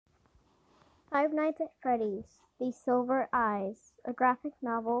Five Nights at Freddy's: The Silver Eyes, a graphic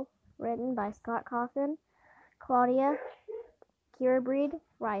novel written by Scott Cawthon, Claudia Kirabreed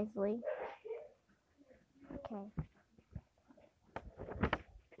Risley. Okay.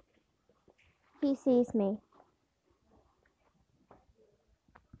 He sees me.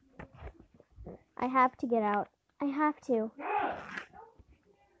 I have to get out. I have to.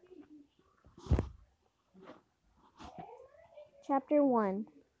 Chapter 1.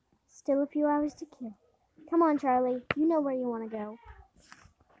 Still a few hours to kill. Come on, Charlie. You know where you want to go.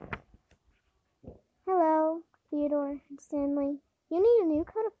 Hello, Theodore and Stanley. You need a new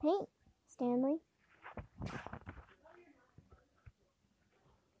coat of paint, Stanley.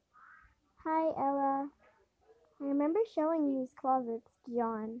 Hi, Ella. I remember showing these closets to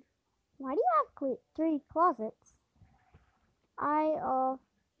John. Why do you have 3 closets? I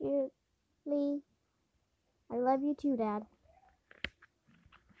love you too, Dad.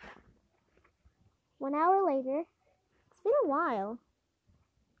 1 hour later. It's been a while.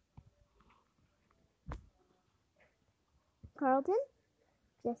 Carlton,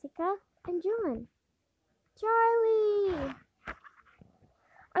 Jessica, and John. Charlie!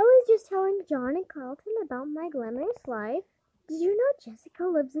 I was just telling John and Carlton about my glamorous life. Did you know Jessica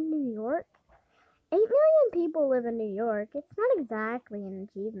lives in New York? 8 million people live in New York. It's not exactly an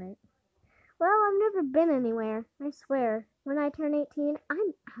achievement. Well, I've never been anywhere, I swear. When I turn 18,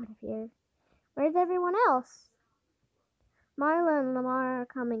 I'm out of here. Where's everyone else? Marla and Lamar are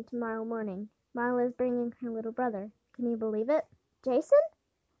coming tomorrow morning. Marla's bringing her little brother. Can you believe it? Jason?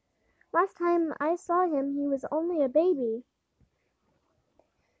 Last time I saw him, he was only a baby.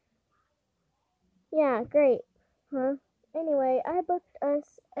 Yeah, great. Huh? Anyway, I booked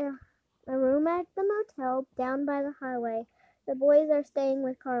us a room at the motel down by the highway. The boys are staying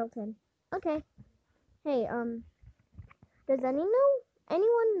with Carlton. Okay. Hey, does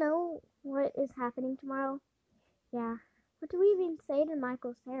anyone know what is happening tomorrow? Yeah. What do we even say to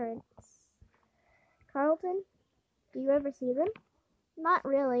Michael's parents? Carlton, do you ever see them? Not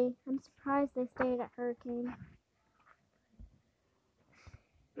really. I'm surprised they stayed at Hurricane.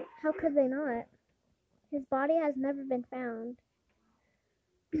 How could they not? His body has never been found.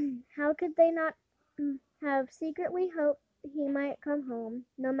 How could they not have secretly hoped he might come home,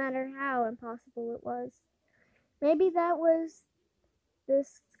 no matter how impossible it was? Maybe that was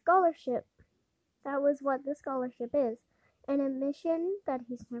this scholarship. That was what the scholarship is. An admission that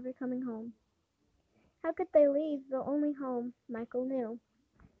he's never coming home. How could they leave the only home Michael knew?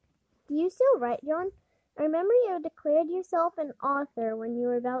 Do you still write, John? I remember you declared yourself an author when you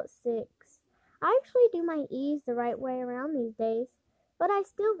were about 6. I actually do my E's the right way around these days, but I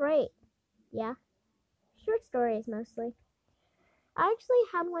still write. Yeah, short stories mostly. I actually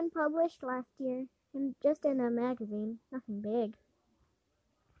had one published last year, just in a magazine, nothing big.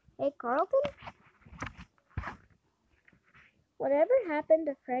 Hey, Carlton? Whatever happened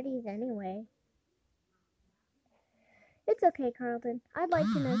to Freddy's anyway? It's okay, Carlton. I'd like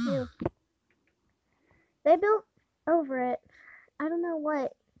to know too. They built over it. I don't know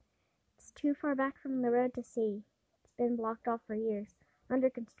what. It's too far back from the road to see. It's been blocked off for years. Under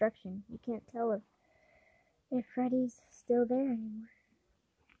construction. You can't tell if Freddy's still there anymore.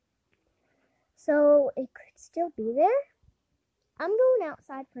 So it could still be there? I'm going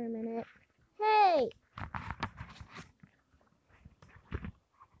outside for a minute. Hey!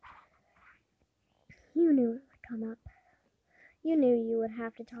 You knew it would come up. You knew you would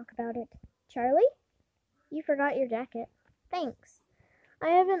have to talk about it. Charlie? You forgot your jacket. Thanks. I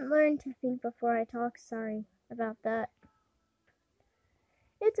haven't learned to think before I talk. Sorry about that.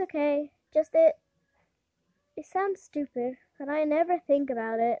 It's okay. Just it sounds stupid, but I never think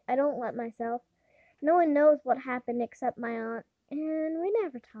about it. I don't let myself. No one knows what happened except my aunt, and we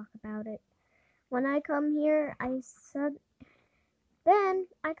never talk about it. When I come here, then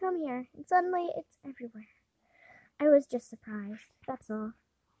I come here, and suddenly it's everywhere. I was just surprised, that's all.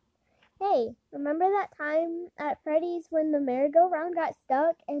 Hey, remember that time at Freddy's when the merry-go-round got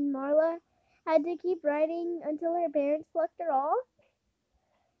stuck and Marla had to keep riding until her parents plucked her off?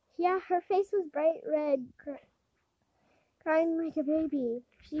 Yeah, her face was bright red, crying like a baby.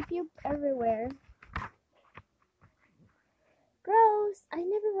 She puked everywhere. Gross! I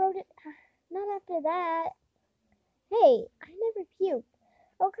never rode it. Not after that. Hey, I never puked.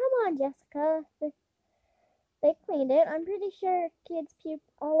 Oh, come on, Jessica. They cleaned it. I'm pretty sure kids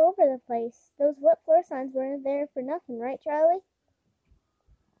puked all over the place. Those wet floor signs weren't there for nothing, right, Charlie?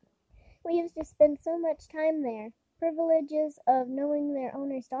 We used to spend so much time there. Privileges of knowing their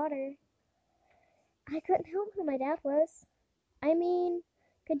owner's daughter. I couldn't help who my dad was. I mean,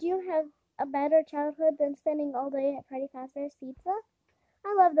 could you have a better childhood than spending all day at Freddy Fazbear's Pizza?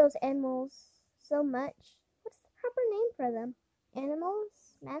 I love those animals. so much. What's the proper name for them?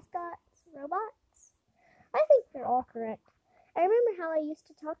 Animals? Mascots? Robots? I think they're all correct. I remember how I used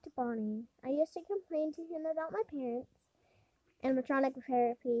to talk to Bonnie. I used to complain to him about my parents. Animatronic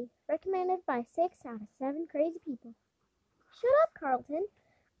therapy, recommended by 6 out of 7 crazy people. Shut up, Carlton.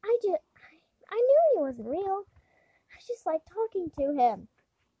 I knew he wasn't real. I just like talking to him.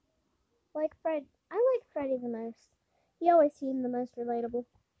 I like Freddy the most. He always seemed the most relatable.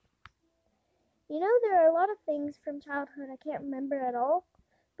 You know, there are a lot of things from childhood I can't remember at all,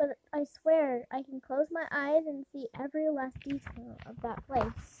 but I swear I can close my eyes and see every last detail of that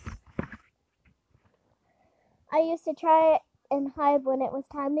place. I used to try and hide when it was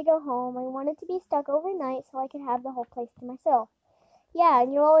time to go home. I wanted to be stuck overnight so I could have the whole place to myself. Yeah,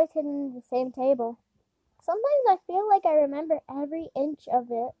 and you're always hidden at the same table. Sometimes I feel like I remember every inch of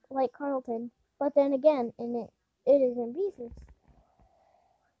it, like Carlton, but then again, it is in pieces.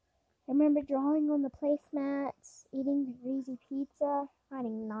 I remember drawing on the placemats, eating the greasy pizza,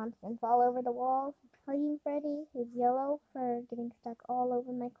 writing nonsense all over the walls, hugging Freddy, his yellow fur getting stuck all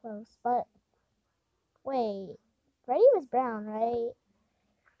over my clothes. But wait, Freddy was brown, right?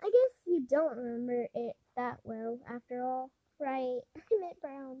 I guess you don't remember it that well after all, right? I meant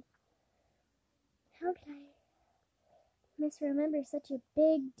brown. How could I misremember such a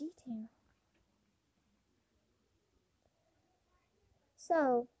big detail?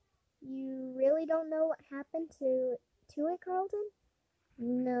 So, you really don't know what happened to it, Carlton?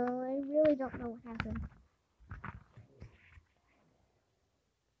 No, I really don't know what happened.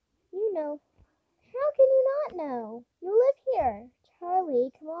 You know. How can you not know? You live here.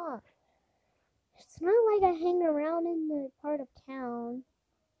 Charlie, come on. It's not like I hang around in the part of town.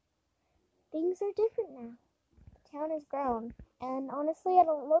 Things are different now. The town has grown. And honestly, I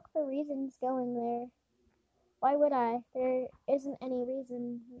don't look for reasons going there. Why would I? There isn't any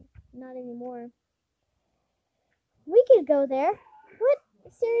reason. Not anymore. We could go there. What?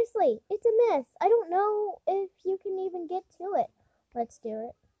 Seriously, it's a mess. I don't know if you can even get to it. Let's do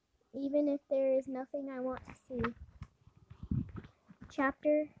it. Even if there is nothing I want to see.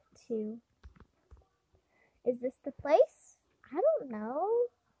 Chapter 2. Is this the place? I don't know.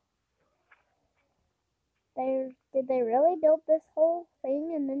 Did they really build this whole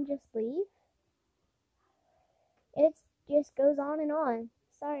thing and then just leave? It just goes on and on.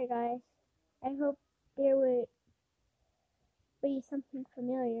 Sorry, guys. I hope there would be something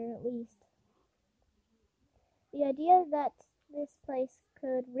familiar at least. The idea that this place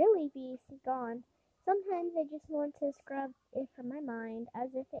could really be gone. Sometimes I just want to scrub it from my mind as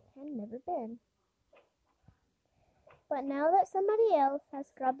if it had never been. But now that somebody else has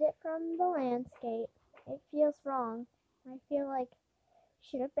scrubbed it from the landscape, it feels wrong. I feel like it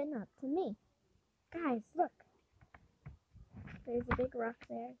should have been up to me. Guys, look. There's a big rock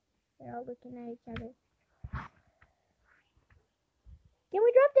there. They're all looking at each other. Can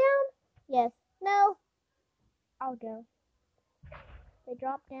we drop down? Yes. No. I'll go. They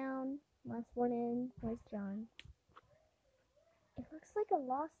drop down. Last one in was John. It looks like a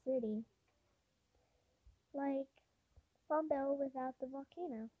lost city. Like Bombell without the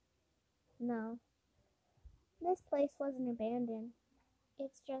volcano. No. This place wasn't abandoned.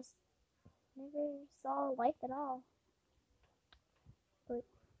 It's just never saw life at all. But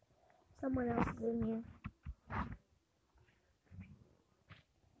someone else is in here.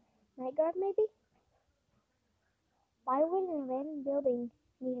 Night guard, maybe? Why would an abandoned building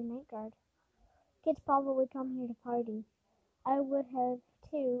need a night guard? Kids probably come here to party. I would have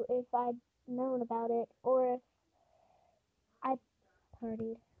too if I'd known about it, or if I'd partied.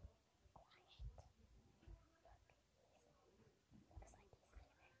 Quiet.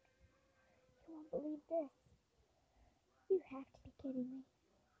 You won't believe this. You have to be kidding me.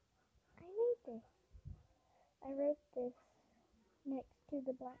 I made this. I wrote this next to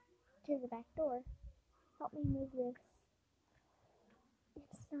the back door. Help me move this.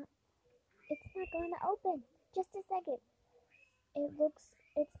 It's not going to open. Just a second.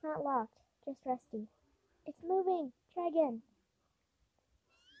 It's not locked. Just rusty. It's moving. Try again.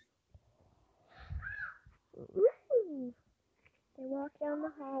 Woohoo! They walk down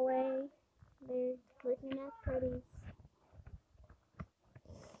the hallway. They're looking at Freddy's.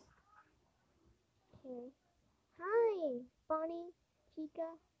 Okay. Hi, Bonnie, Chica,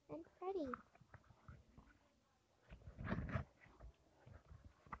 and Freddy.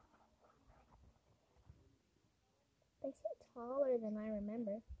 They seem taller than I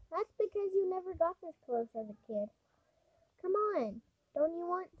remember. That's because you never got this close as a kid. Come on, don't you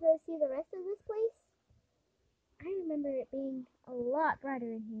want to see the rest of this place? I remember it being a lot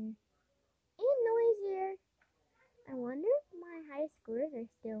brighter in here. And noisier. I wonder if my high schoolers are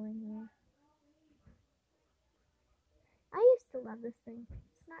still in here. love this thing.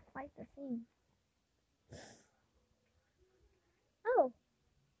 It's not quite the same. Oh,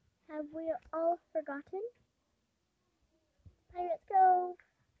 have we all forgotten? Pirates Cove.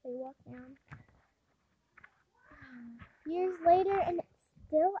 They walk down. Years later, and it's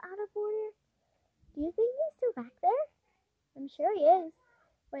still out of order? Do you think he's still back there? I'm sure he is.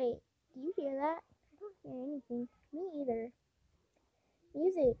 Wait, do you hear that? I don't hear anything. Me either.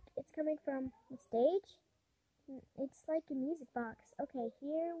 Music. It's coming from the stage? It's like a music box. Okay,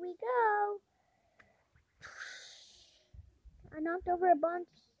 here we go. I knocked over a bunch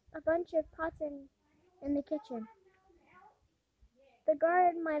of pots in the kitchen. The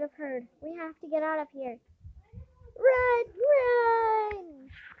guard might have heard. We have to get out of here. Run! Run!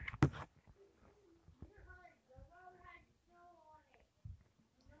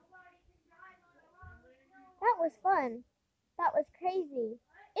 That was fun. That was crazy.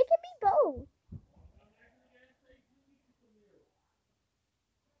 It can be both.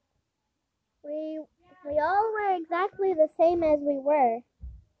 We all were exactly the same as we were.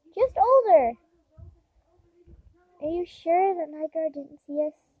 Just older. Are you sure that Night Guard didn't see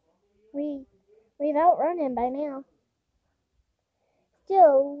us? We've outrun him by now.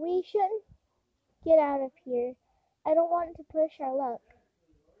 Still, we shouldn't get out of here. I don't want to push our luck.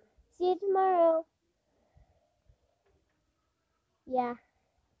 See you tomorrow. Yeah,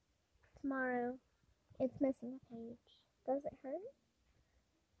 tomorrow. It's missing a page. Does it hurt?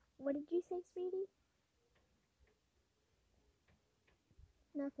 What did you say, sweetie?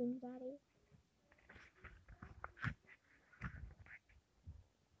 Nothing, Daddy.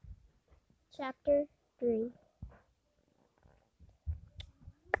 Chapter 3.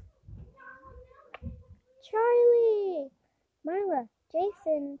 Charlie! Marla,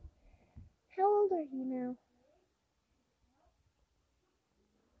 Jason, how old are you now?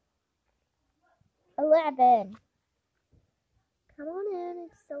 11. Come on in,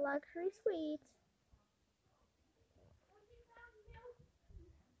 it's the luxury suite.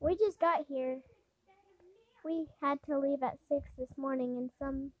 We just got here. We had to leave at 6 this morning and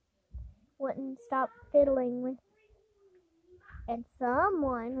someone wouldn't stop fiddling with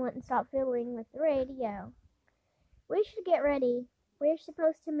the radio. We should get ready. We're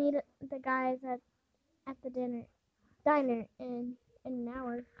supposed to meet the guys at the diner in an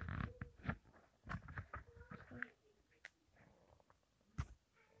hour.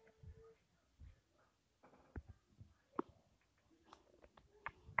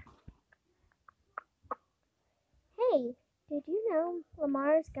 Hey, did you know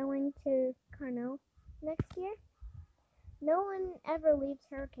Lamar's going to Carnot next year? No one ever leaves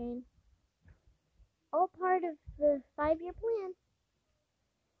Hurricane. All part of the 5-year plan.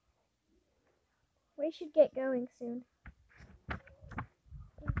 We should get going soon.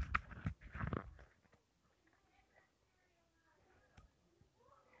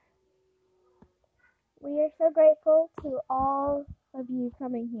 We are so grateful to all of you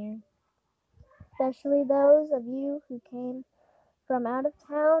coming here, especially those of you who came from out of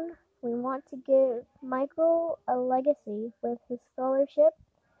town. We want to give Michael a legacy with his scholarship,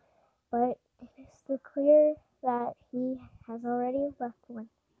 but it is clear that he has already left one.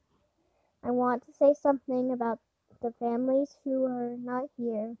 I want to say something about the families who are not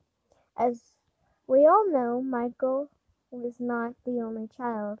here. As we all know, Michael was not the only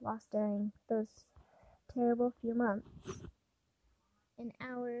child lost during those terrible few months. An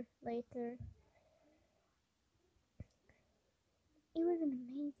hour later, it was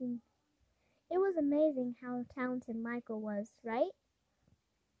amazing how talented Michael was, right?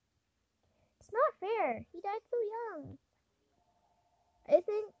 It's not fair. He died so young. I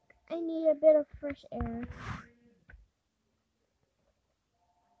think I need a bit of fresh air.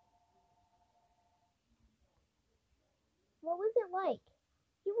 What was it like?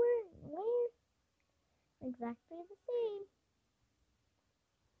 You weren't where? Exactly the same.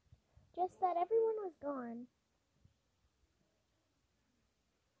 Just that everyone was gone.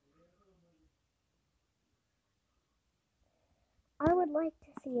 I would like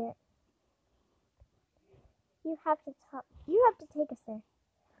to see it. You have to take us there.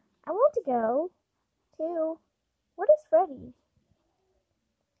 I want to go, too. What is Freddy's?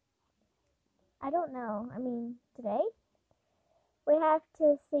 I don't know. I mean, today? We have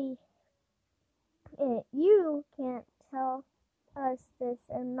to see it. You can't tell us this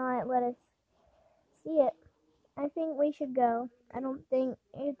and not let us see it. I think we should go. I don't think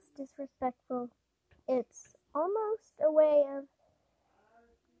it's disrespectful. It's almost a way of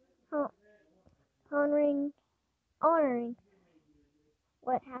honoring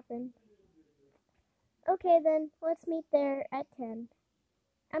what happened. Okay then, let's meet there at 10.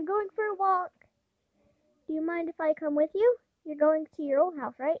 I'm going for a walk. Do you mind if I come with you? You're going to your old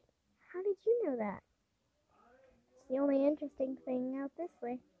house, right? How did you know that? It's the only interesting thing out this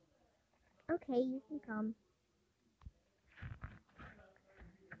way. Okay, you can come.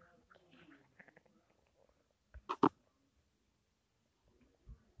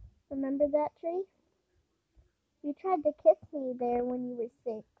 Remember that tree? You tried to kiss me there when you were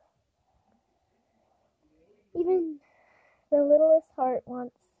 6. Even the littlest heart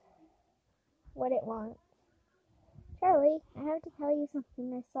wants what it wants. Charlie, I have to tell you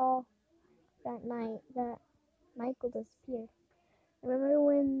something I saw that night that Michael disappeared. Remember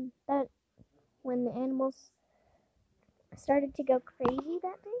when the animals started to go crazy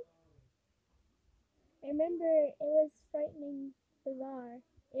that day? Remember, it was frightening, bizarre.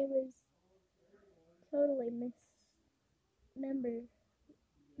 It was totally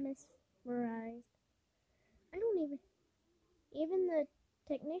mesmerized. I don't even the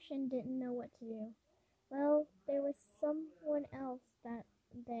technician didn't know what to do. Well, there was someone else that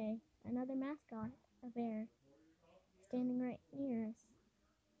day, another mascot, a bear, standing right near us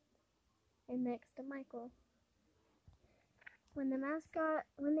and next to Michael. When the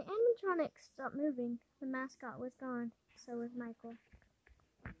animatronics stopped moving, the mascot was gone. So was Michael.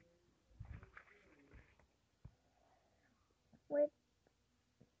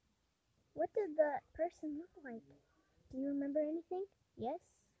 What did that person look like? Do you remember anything? Yes.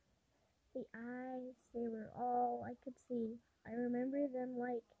 The eyes, they were all I could see. I remember them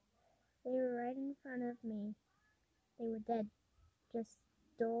like they were right in front of me. They were dead, just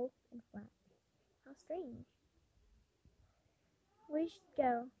dull and flat. How strange. We should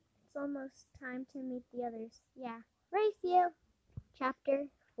go. It's almost time to meet the others. Yeah. Race you! Chapter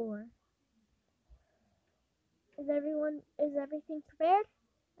 4. Is everything prepared?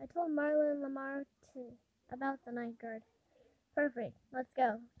 I told Marla and Lamar about the night guard. Perfect. Let's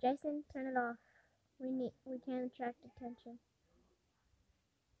go. Jason, turn it off. We can't attract attention.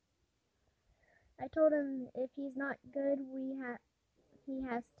 I told him if he's not good, he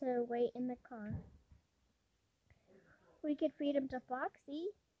has to wait in the car. We could feed him to Foxy.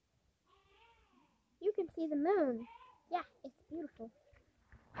 You can see the moon. Yeah, it's beautiful.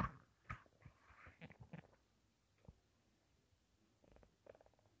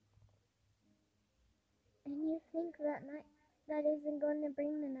 And you think that isn't going to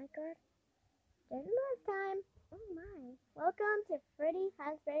bring the night guard? Didn't last time. Oh my. Welcome to Freddy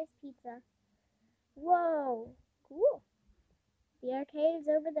Fazbear's Pizza. Whoa. Cool. The arcade is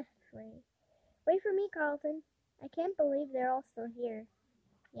over this way. Wait for me, Carlton. I can't believe they're all still here.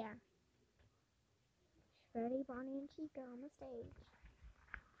 Yeah. Freddy, Bonnie, and Chica on the stage.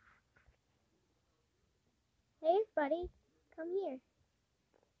 Hey, buddy. Come here.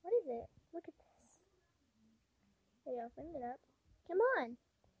 What is it? Look at this. They opened it up. Come on.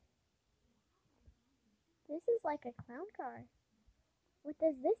 This is like a clown car. What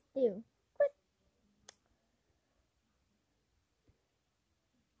does this do? What?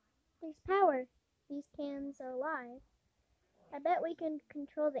 There's power. These cans are alive. I bet we can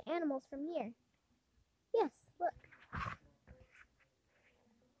control the animals from here. Yes, look.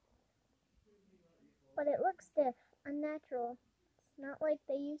 But it looks stiff, unnatural. It's not like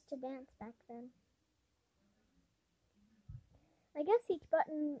they used to dance back then. I guess each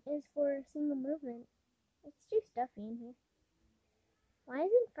button is for a single movement. It's too stuffy in here. Why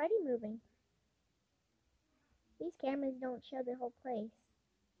isn't Freddy moving? These cameras don't show the whole place.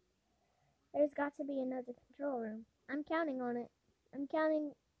 There's got to be another control room. I'm counting on it. I'm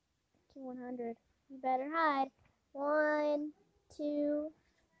counting to 100. You better hide. 1, 2,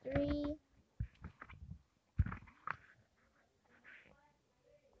 3.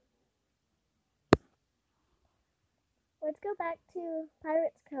 Let's go back to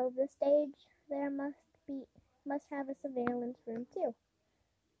Pirates Cove. The stage there must have a surveillance room too.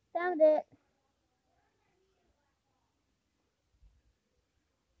 Found it.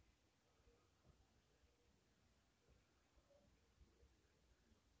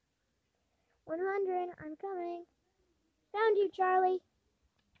 $100. I'm coming. Found you, Charlie.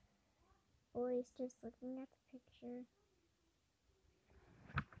 Boy's just looking at the picture.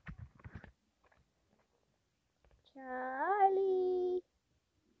 Charlie.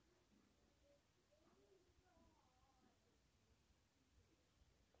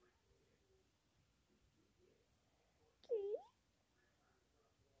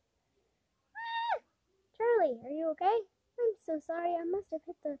 Charlie, are you okay? I'm so sorry. I must have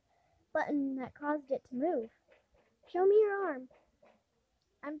hit the button that caused it to move. Show me your arm.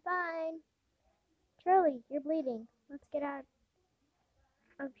 I'm fine. Charlie, you're bleeding. Let's get out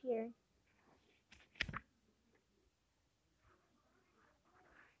of here.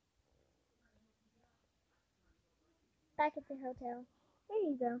 back at the hotel. There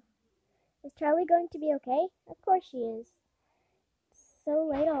you go. Is Charlie going to be okay? Of course she is. It's so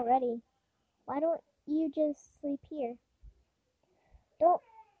late already. Why don't you just sleep here?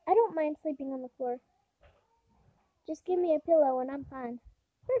 I don't mind sleeping on the floor. Just give me a pillow and I'm fine.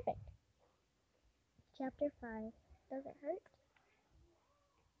 Perfect. Chapter 5. Does it hurt?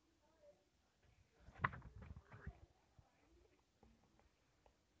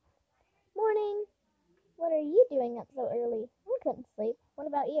 Morning. What are you doing up so early? I couldn't sleep. What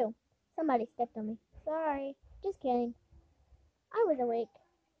about you? Somebody stepped on me. Sorry. Just kidding. I was awake.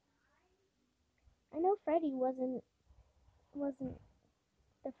 I know Freddy wasn't the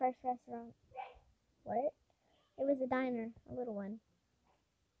first restaurant. What? It was a diner, a little one.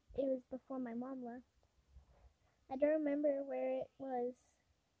 It was before my mom left. I don't remember where it was.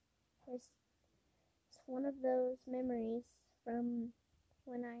 It's one of those memories from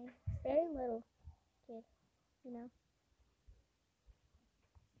when I was very little kid, you know.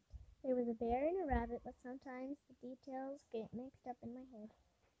 There was a bear and a rabbit, but sometimes the details get mixed up in my head.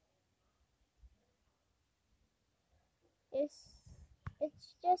 It's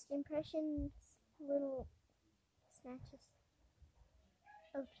just impressions, little snatches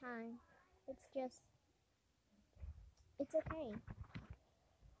of time. It's okay.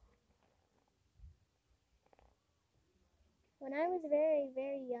 When I was very,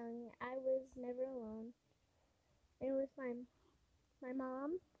 very young, I was never alone. It was my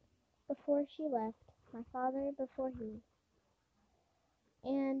mom before she left, my father before he,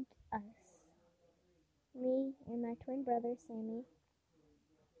 and us. Me and my twin brother, Sammy.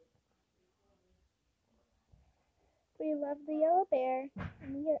 We loved the yellow bear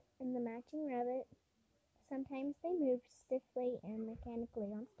and the matching rabbit. Sometimes they moved stiffly and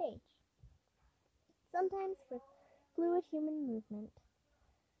mechanically on stage. Sometimes with fluid human movement.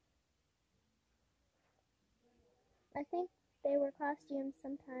 I think they were costumes.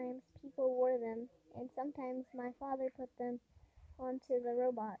 Sometimes people wore them, and sometimes my father put them onto the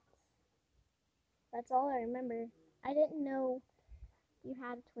robots. That's all I remember. I didn't know you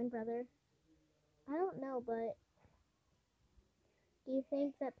had a twin brother. I don't know, but do you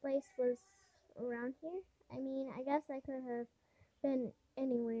think that place was around here? I mean, I guess I could have been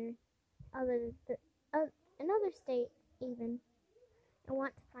anywhere other than another state even. I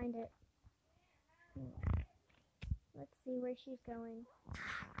want to find it. Let's see where she's going.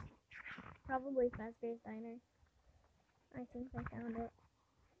 Probably Fazbear's Diner. I think I found it.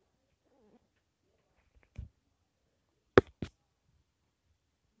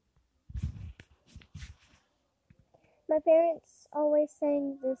 My parents always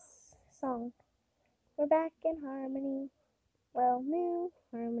sang this song. We're back in harmony. Well, New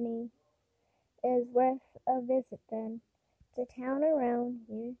Harmony is worth a visit then. It's a town around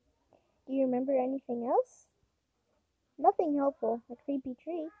here. Do you remember anything else? Nothing helpful. A creepy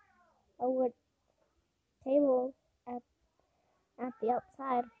tree. A wood table at the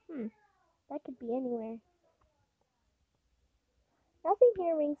outside. That could be anywhere. Nothing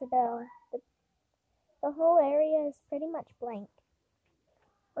here rings a bell. The whole area is pretty much blank.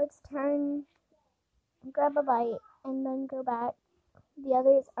 Let's turn, grab a bite, and then go back. The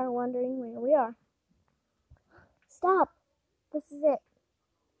others are wondering where we are. Stop! This is it.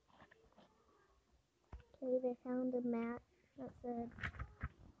 Okay, they found a mat that said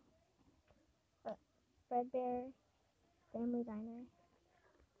Fredbear Family Diner.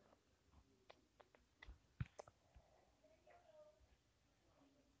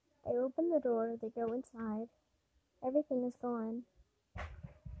 They open the door, they go inside. Everything is gone. A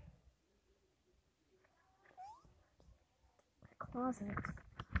closet.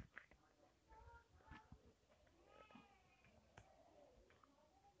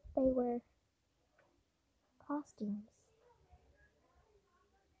 They were costumes.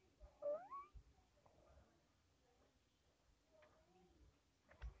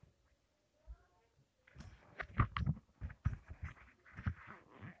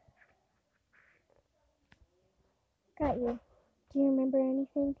 Got you. Do you remember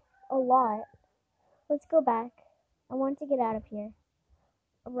anything? A lot. Let's go back. I want to get out of here.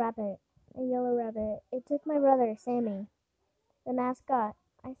 A rabbit. A yellow rabbit. It took my brother, Sammy. The mascot.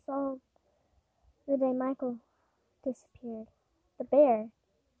 I saw the day Michael disappeared. The bear.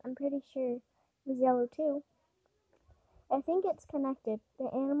 I'm pretty sure it was yellow too. I think it's connected. The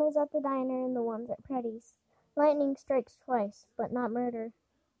animals at the diner and the ones at Freddy's. Lightning strikes twice, but not murder.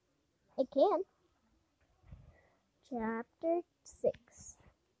 It can. Chapter 6.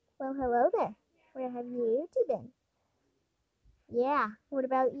 Well, hello there. Where have you two been? Yeah, what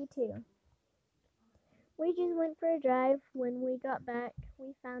about you two? We just went for a drive. When we got back,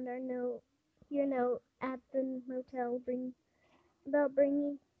 we found our note your note at the motel about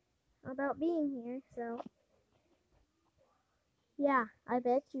bringing about being here, so yeah, I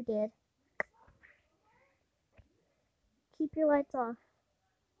bet you did. Keep your lights off.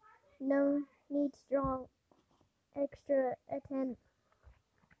 No need to draw extra attention.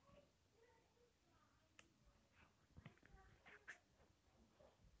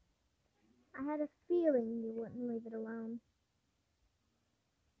 I had a feeling you wouldn't leave it alone.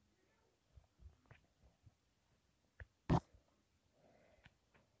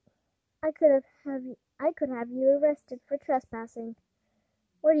 I could have you arrested for trespassing.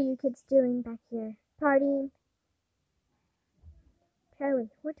 What are you kids doing back here? Partying?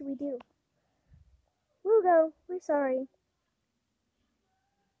 Charlie, what do we do? We'll go. We're sorry.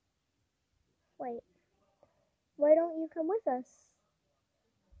 Wait. Why don't you come with us?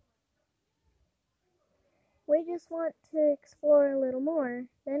 We just want to explore a little more.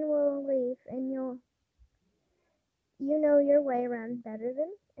 Then we'll leave and you know your way around better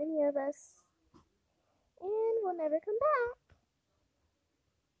than any of us. And we'll never come back.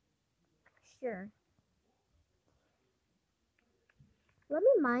 Sure. Let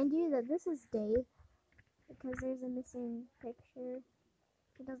me mind you that this is Dave, because there's a missing picture.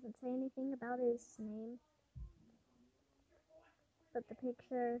 It doesn't say anything about his name. But the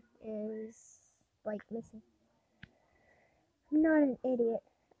picture is, like, missing. I'm not an idiot.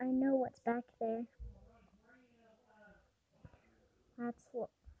 I know what's back there. That's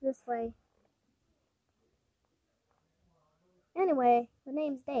this way. Anyway, the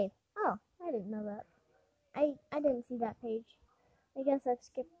name's Dave. Oh, I didn't know that. I didn't see that page. I guess I've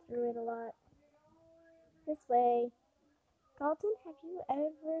skipped through it a lot. This way. Carlton, have you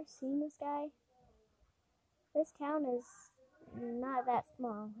ever seen this guy? This town is not that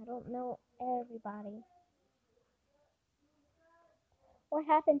small. I don't know everybody. What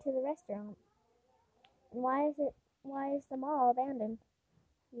happened to the restaurant? And why is the mall abandoned?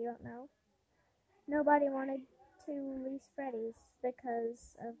 You don't know? Nobody wanted to lease Freddy's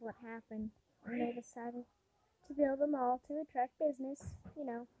because of what happened, and they decided to build a mall to attract business, you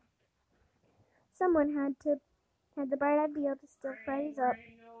know. Someone had the bright idea to steal Freddy's up,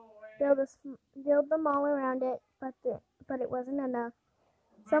 build the mall around it, but it wasn't enough.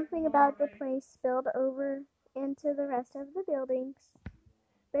 Something about the place spilled over into the rest of the buildings.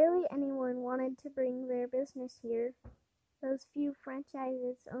 Barely anyone wanted to bring their business here. Those few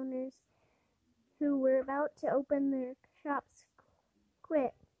franchise owners who were about to open their shops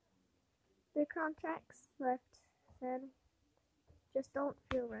quit. Their contracts said, just don't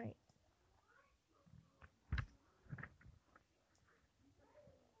feel right.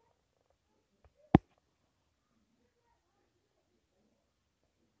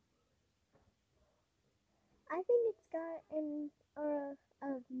 I think it's got an aura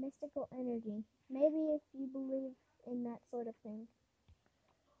of mystical energy. Maybe if you believe in that sort of thing.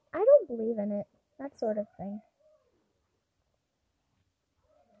 I don't believe in it, that sort of thing.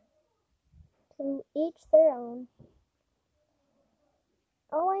 To each their own.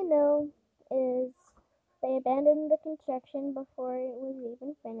 All I know is they abandoned the construction before it was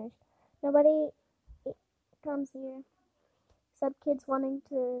even finished. Nobody comes here except kids wanting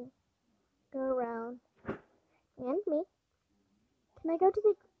to go around. And me. Can I go to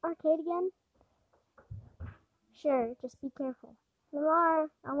the arcade again? Sure, just be careful.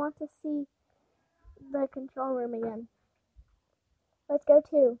 Lamar, I want to see the control room again. Let's go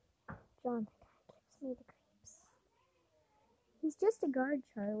too. John, the guy gives me the creeps. He's just a guard,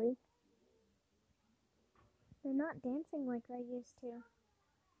 Charlie. They're not dancing like they used to.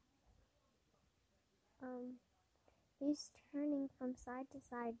 He's turning from side to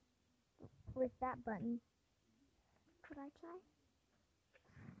side with that button. Could I try?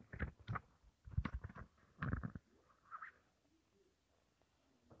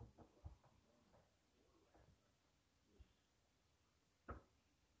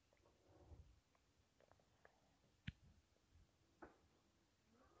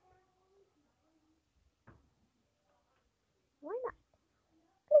 Why not?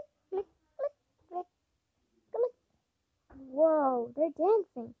 Click, click, click, click, click. Whoa, they're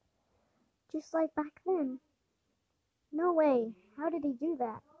dancing. Just like back then. No way. How did he do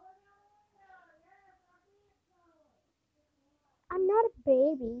that? I'm not a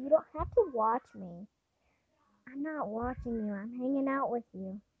baby. You don't have to watch me. I'm not watching you. I'm hanging out with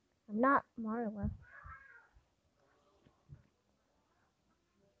you. I'm not Marla.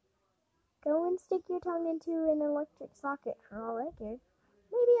 Go and stick your tongue into an electric socket for all I care.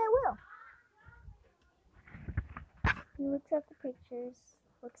 Maybe I will. He looks at the pictures,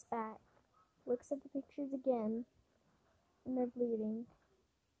 looks back, looks at the pictures again, and they're bleeding.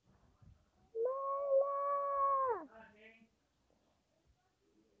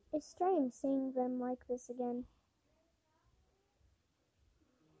 It's strange seeing them like this again.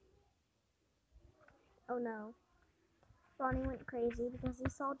 Oh no. Bonnie went crazy because he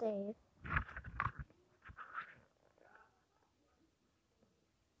saw Dave.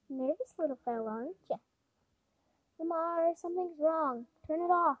 Nervous little fella, aren't you? Lamar, something's wrong. Turn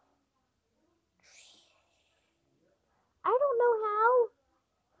it off. I don't know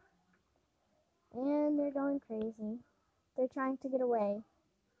how. And they're going crazy. They're trying to get away.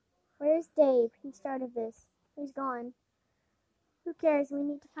 Where's Dave? He started this. He's gone. Who cares? We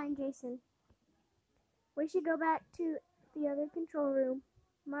need to find Jason. We should go back to the other control room.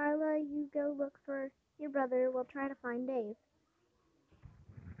 Marla, you go look for your brother. We'll try to find Dave.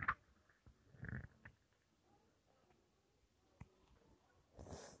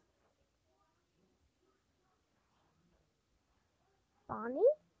 Bonnie?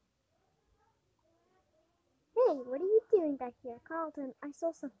 Hey, what are you doing back here? Carlton, I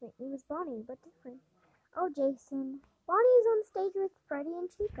saw something. It was Bonnie, but different. Oh, Jason. Bonnie is on stage with Freddie and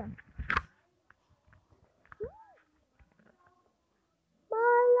Chica.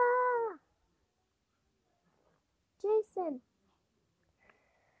 Marla! Jason!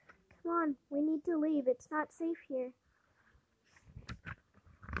 Come on, we need to leave. It's not safe here.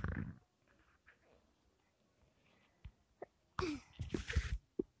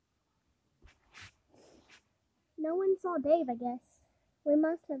 No one saw Dave, I guess. He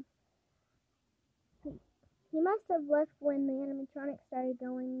must have left when the animatronics started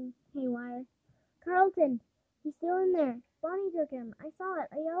going haywire. Carlton! He's still in there. Bonnie took him. I saw it.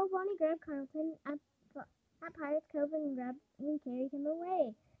 A yellow Bonnie grabbed Carlton at Pirate's Cove and carried him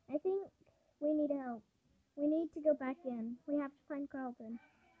away. I think we need help. We need to go back in. We have to find Carlton.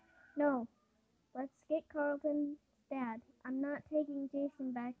 No. Let's get Carlton's dad. I'm not taking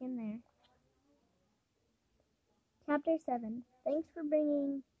Jason back in there. Chapter 7. Thanks for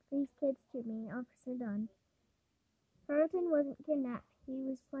bringing these kids to me, Officer Dunn. Carlton wasn't kidnapped. He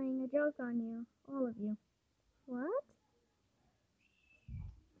was playing a joke on you. All of you. What?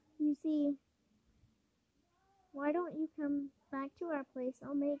 You see, why don't you come back to our place?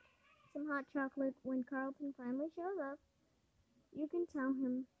 I'll make some hot chocolate when Carlton finally shows up. You can tell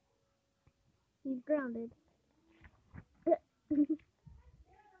him he's grounded.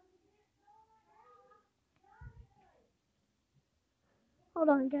 Hold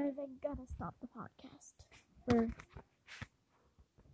on, guys. I gotta stop the podcast.